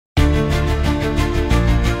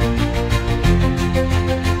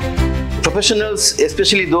professionals,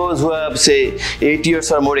 especially those who have say 8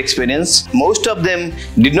 years or more experience, most of them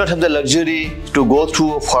did not have the luxury to go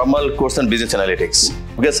through a formal course on business analytics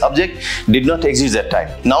because subject did not exist that time.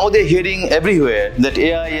 Now they're hearing everywhere that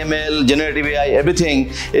AI, ML, generative AI,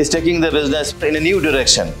 everything is taking the business in a new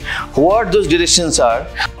direction. What those directions are,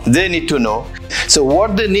 they need to know. So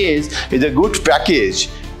what they need is a good package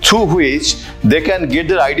through which they can get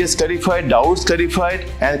their ideas clarified, doubts clarified,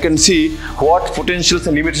 and can see what potentials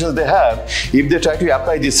and limitations they have if they try to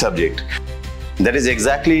apply this subject. That is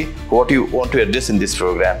exactly what you want to address in this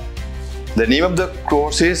program. The name of the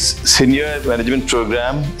course is Senior Management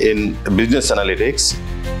Program in Business Analytics.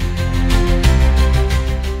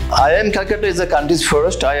 IIM Calcutta is the country's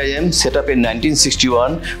first IIM set up in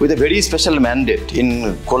 1961 with a very special mandate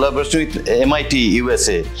in collaboration with MIT,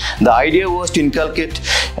 USA. The idea was to inculcate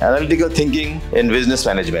analytical thinking in business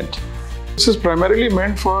management. This is primarily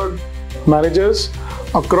meant for managers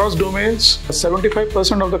across domains.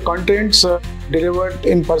 75% of the contents delivered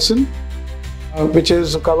in person, which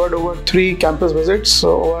is covered over 3 campus visits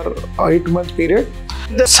over an 8-month period.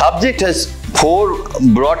 The subject has 4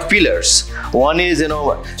 broad pillars. One is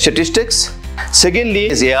statistics. Secondly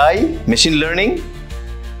is AI, machine learning,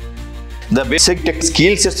 the basic tech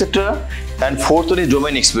skills, etc. And fourth one is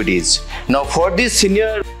domain expertise. Now for these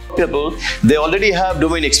senior people, they already have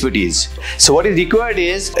domain expertise. So what is required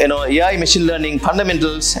is AI, machine learning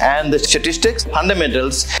fundamentals and the statistics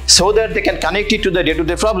fundamentals, so that they can connect it to the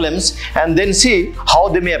day-to-day problems and then see how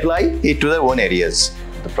they may apply it to their own areas.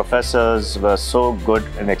 The professors were so good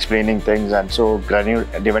in explaining things and so granular,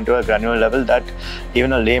 they went to a granular level that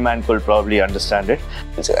even a layman could probably understand it.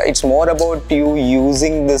 It's more about you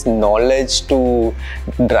using this knowledge to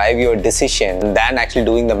drive your decision than actually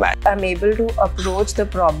doing the math. I'm able to approach the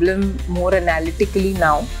problem more analytically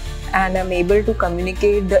now, and I'm able to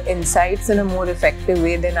communicate the insights in a more effective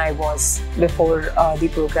way than I was before the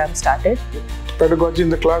program started. Pedagogy in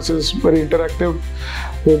the class is very interactive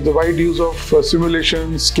with the wide use of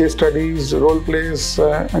simulations, case studies, role plays,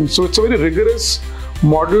 and so it's a very rigorous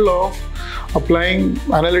model of applying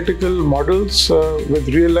analytical models with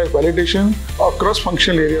real-life validation across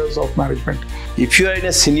functional areas of management. If you are in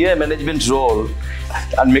a senior management role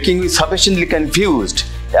and making you sufficiently confused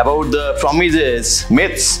about the promises,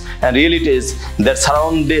 myths and realities that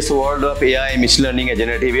surround this world of AI, machine learning and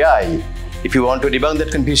generative AI, if you want to debunk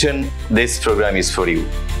that confusion, this program is for you.